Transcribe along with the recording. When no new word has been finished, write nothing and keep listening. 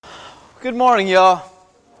Good morning, y'all,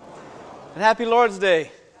 and happy Lord's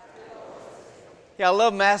Day. Yeah, I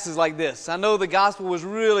love masses like this. I know the gospel was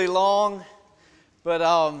really long, but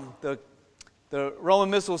the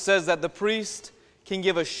Roman Missal says that the priest can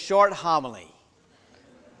give a short homily.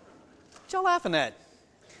 What y'all laughing at?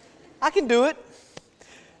 I can do it.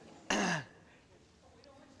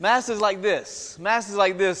 Masses like this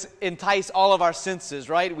entice all of our senses,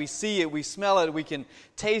 right? We see it, we smell it, we can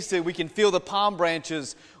taste it, we can feel the palm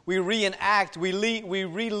branches. We reenact, we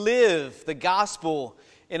relive the gospel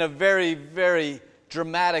in a very, very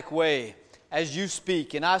dramatic way as you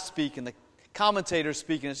speak and I speak and the commentators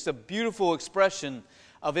speak. And it's just a beautiful expression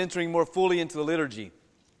of entering more fully into the liturgy.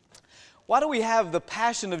 Why do we have the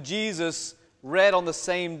Passion of Jesus read on the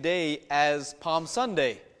same day as Palm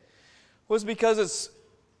Sunday? Well, it's because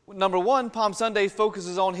number one, Palm Sunday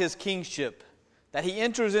focuses on His kingship, that He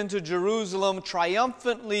enters into Jerusalem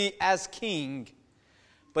triumphantly as king.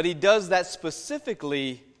 But He does that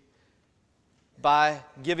specifically by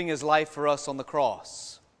giving His life for us on the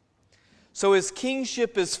cross. So His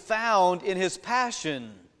kingship is found in His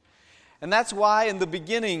passion. And that's why in the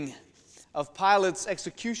beginning of Pilate's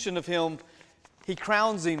execution of Him, they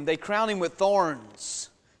crown Him with thorns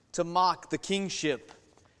to mock the kingship.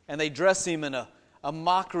 And they dress Him in a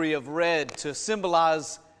mockery of red to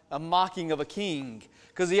symbolize a mocking of a king.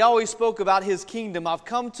 Because He always spoke about His kingdom. I've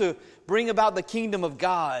come to bring about the kingdom of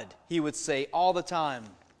God, He would say all the time.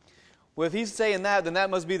 Well, if He's saying that, then that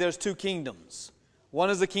must be there's two kingdoms. One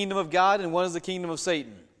is the kingdom of God and one is the kingdom of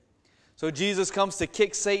Satan. So Jesus comes to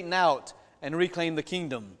kick Satan out and reclaim the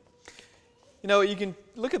kingdom. You know, you can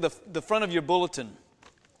look at the front of your bulletin.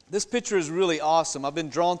 This picture is really awesome. I've been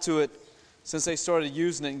drawn to it since they started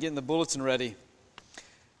using it and getting the bulletin ready.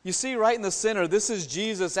 You see right in the center, this is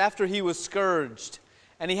Jesus after He was scourged.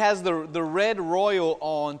 And He has the red royal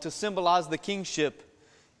on to symbolize the kingship.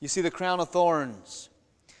 You see the crown of thorns.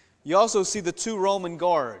 You also see the two Roman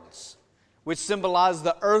guards, which symbolize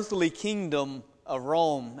the earthly kingdom of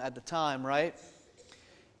Rome at the time, right?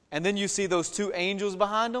 And then you see those two angels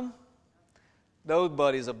behind them. Those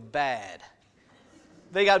buddies are bad.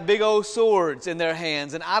 They got big old swords in their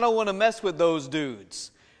hands, and I don't want to mess with those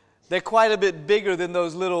dudes. They're quite a bit bigger than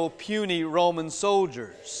those little puny Roman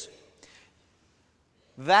soldiers.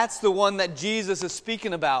 That's the one that Jesus is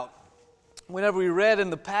speaking about. Whenever we read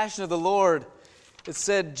in the Passion of the Lord, it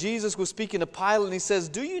said Jesus was speaking to Pilate and He says,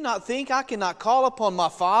 "Do you not think I cannot call upon my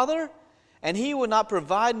Father, and He will not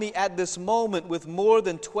provide me at this moment with more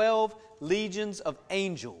than 12 legions of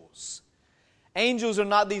angels?" Angels are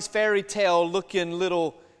not these fairy tale looking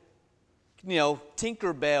little,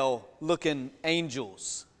 Tinkerbell looking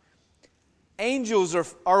angels. Angels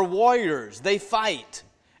are warriors. They fight.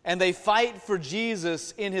 And they fight for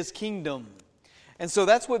Jesus in His kingdom. And so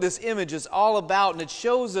that's what this image is all about. And it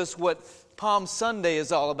shows us what Palm Sunday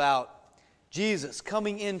is all about. Jesus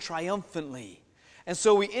coming in triumphantly. And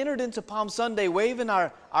so we entered into Palm Sunday waving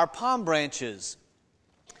our palm branches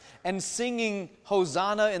and singing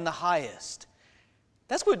Hosanna in the highest.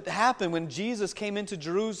 That's what happened when Jesus came into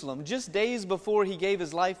Jerusalem. Just days before He gave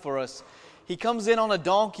His life for us, He comes in on a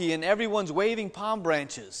donkey and everyone's waving palm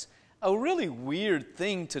branches. A really weird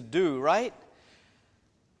thing to do, right?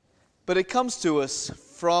 But it comes to us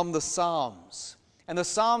from the Psalms. And the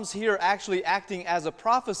Psalms here are actually acting as a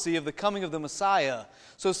prophecy of the coming of the Messiah.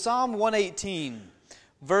 So Psalm 118,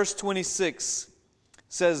 verse 26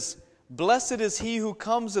 says, "Blessed is he who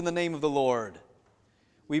comes in the name of the Lord.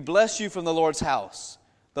 We bless you from the Lord's house.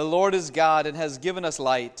 The Lord is God and has given us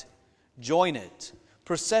light. Join it.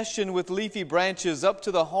 Procession with leafy branches up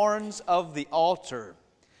to the horns of the altar."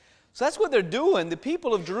 So that's what they're doing. The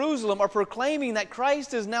people of Jerusalem are proclaiming that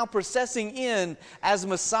Christ is now processing in as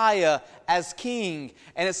Messiah, as King.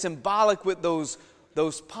 And it's symbolic with those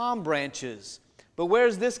palm branches. But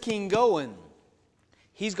where's this King going?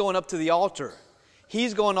 He's going up to the altar.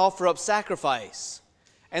 He's going to offer up sacrifice.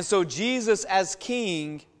 And so Jesus as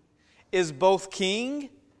King is both King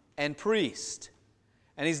and priest.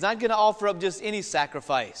 And He's not going to offer up just any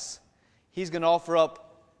sacrifice. He's going to offer up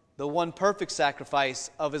the one perfect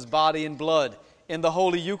sacrifice of His body and blood in the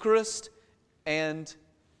Holy Eucharist and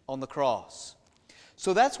on the cross.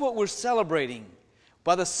 So that's what we're celebrating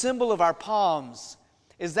by the symbol of our palms,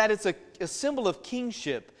 is that it's a symbol of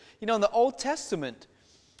kingship. You know, in the Old Testament,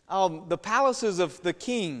 the palaces of the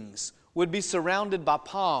kings would be surrounded by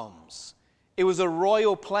palms. It was a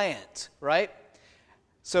royal plant, right?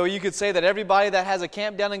 So you could say that everybody that has a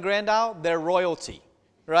camp down in Grand Isle, they're royalty,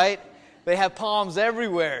 right? They have palms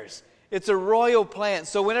everywhere. It's a royal plant.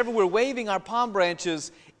 So whenever we're waving our palm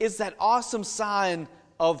branches, it's that awesome sign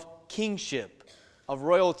of kingship, of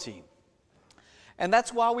royalty. And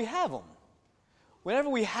that's why we have them. Whenever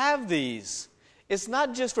we have these, it's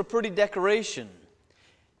not just for pretty decoration.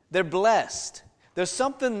 They're blessed. There's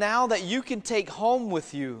something now that you can take home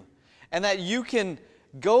with you, and that you can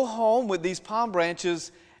go home with these palm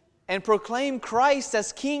branches and proclaim Christ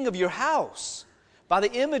as king of your house by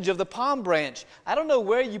the image of the palm branch. I don't know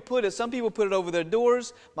where you put it. Some people put it over their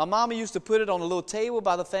doors. My mama used to put it on a little table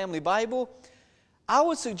by the family Bible. I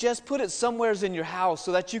would suggest put it somewhere in your house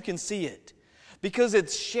so that you can see it. Because it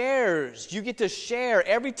shares. You get to share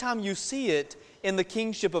every time you see it in the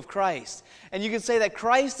kingship of Christ. And you can say that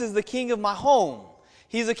Christ is the king of my home.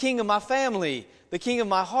 He's the king of my family, the king of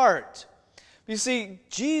my heart. You see,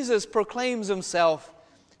 Jesus proclaims himself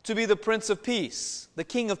to be the Prince of Peace, the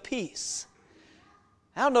King of Peace.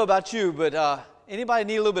 I don't know about you, but anybody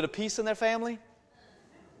need a little bit of peace in their family?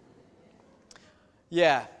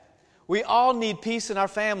 Yeah, we all need peace in our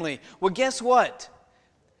family. Well, guess what?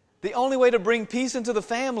 The only way to bring peace into the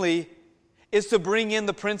family is to bring in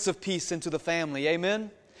the Prince of Peace into the family.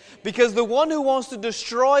 Amen? Because the one who wants to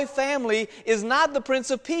destroy family is not the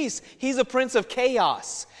Prince of Peace. He's a prince of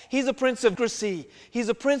chaos. He's a prince of secrecy. He's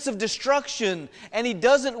a prince of destruction. And he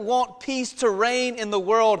doesn't want peace to reign in the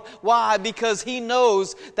world. Why? Because he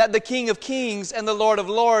knows that the King of Kings and the Lord of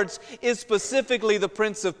Lords is specifically the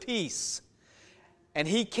Prince of Peace. And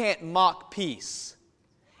he can't mock peace.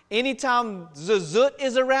 Anytime Zut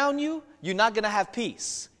is around you, you're not going to have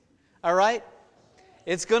peace. All right?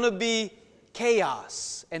 It's going to be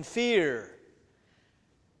chaos and fear.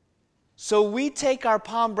 So we take our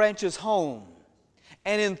palm branches home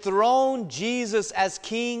and enthrone Jesus as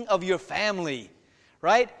king of your family,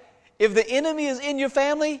 right? If the enemy is in your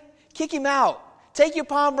family, kick him out. Take your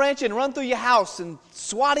palm branch and run through your house and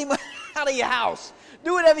swat him out of your house.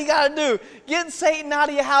 Do whatever you got to do. Get Satan out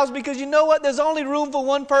of your house, because you know what? There's only room for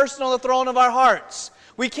one person on the throne of our hearts.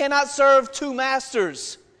 We cannot serve two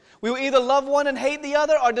masters. We will either love one and hate the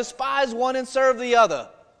other, or despise one and serve the other.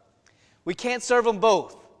 We can't serve them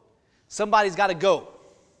both. Somebody's got to go.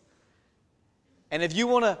 And if you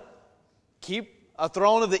want to keep a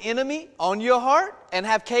throne of the enemy on your heart and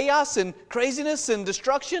have chaos and craziness and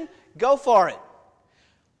destruction, go for it.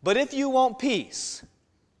 But if you want peace,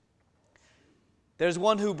 there's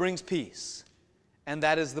one who brings peace, and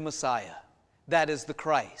that is the Messiah. That is the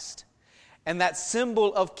Christ. And that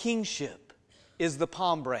symbol of kingship is the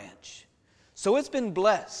palm branch. So it's been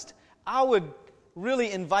blessed. I would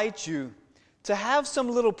really invite you to have some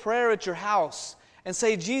little prayer at your house and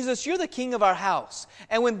say, Jesus, you're the king of our house.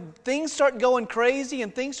 And when things start going crazy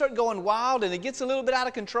and things start going wild and it gets a little bit out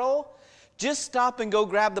of control, just stop and go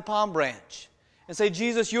grab the palm branch and say,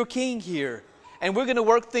 Jesus, you're king here. And we're going to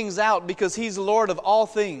work things out because He's Lord of all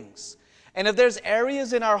things. And if there's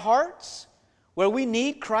areas in our hearts where we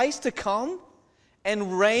need Christ to come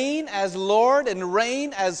and reign as Lord and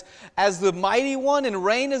reign as the mighty one and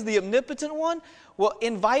reign as the omnipotent one, well,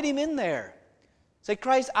 invite Him in there. Say,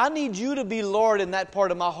 Christ, I need you to be Lord in that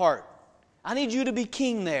part of my heart. I need you to be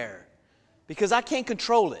king there because I can't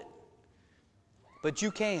control it. But you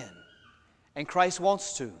can. And Christ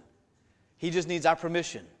wants to. He just needs our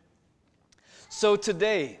permission. So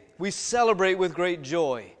today, we celebrate with great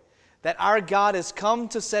joy that our God has come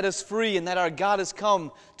to set us free and that our God has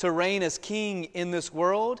come to reign as King in this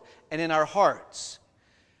world and in our hearts.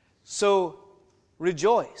 So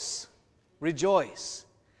rejoice, rejoice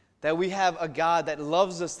that we have a God that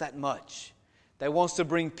loves us that much, that wants to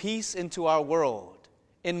bring peace into our world,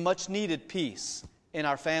 in much needed peace in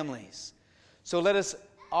our families. So let us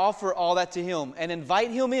offer all that to Him and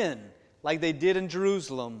invite Him in like they did in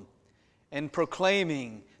Jerusalem, and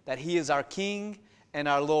proclaiming that He is our King and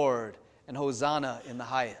our Lord, and Hosanna in the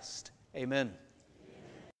highest. Amen.